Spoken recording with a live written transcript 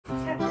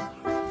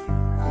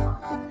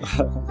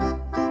Nào,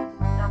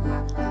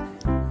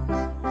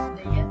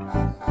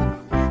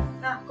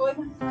 cô ơi,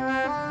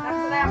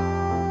 đang ra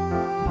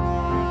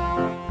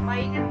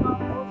máy đang mong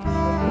cô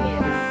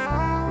hiền.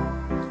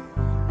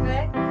 Ok,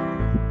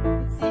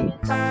 xin bên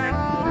trong này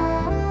kia.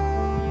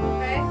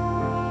 Ok,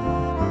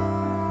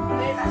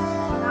 đây là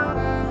nó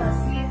là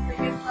xin về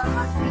việc là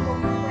mà sẽ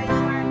cùng quay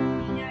qua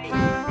như vậy.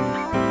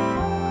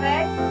 Ok,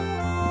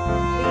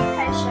 be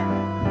patient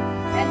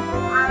and you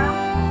are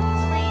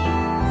free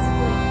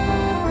split.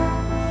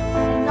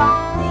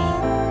 Don't think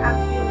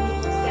until you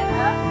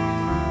together.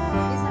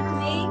 Listen to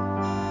me.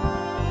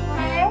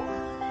 Okay?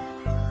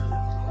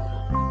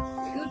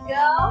 Good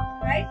girl,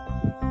 right?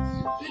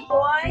 Good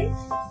boy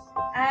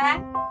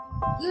and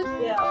good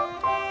girl.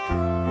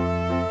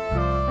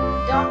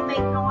 Don't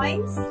make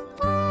noise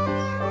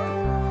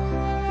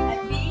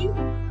and be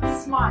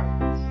smart.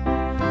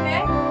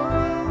 Okay?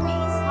 Be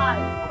smart.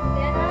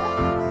 Together.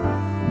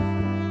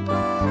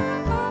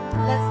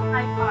 Let's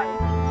high five.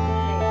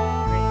 Okay,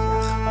 great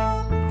job.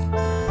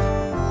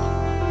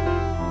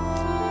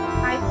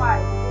 High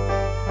five.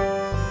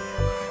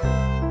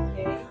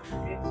 Okay,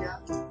 good job.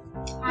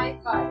 High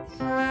five.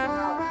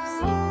 Now,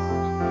 see.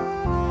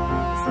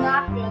 It's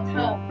not your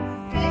turn.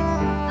 Okay?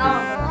 No.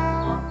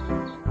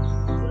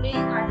 Julie,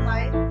 high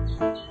five.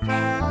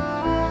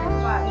 High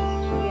five.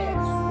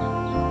 Yes.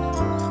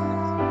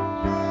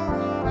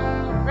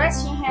 Raise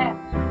your hand.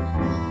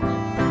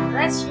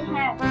 Raise your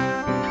hand.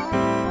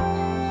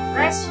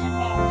 Raise your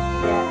hand.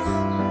 Yes.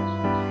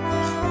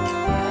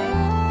 Okay.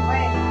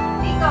 Wait.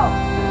 Niko.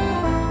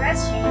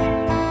 Raise your hand.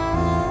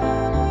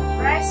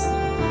 Raise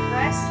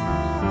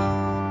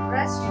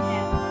your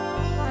hand.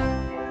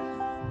 Okay.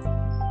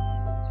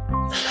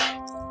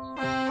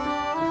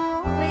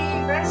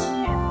 Please raise your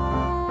hand.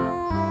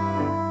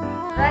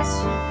 Raise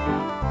your hand.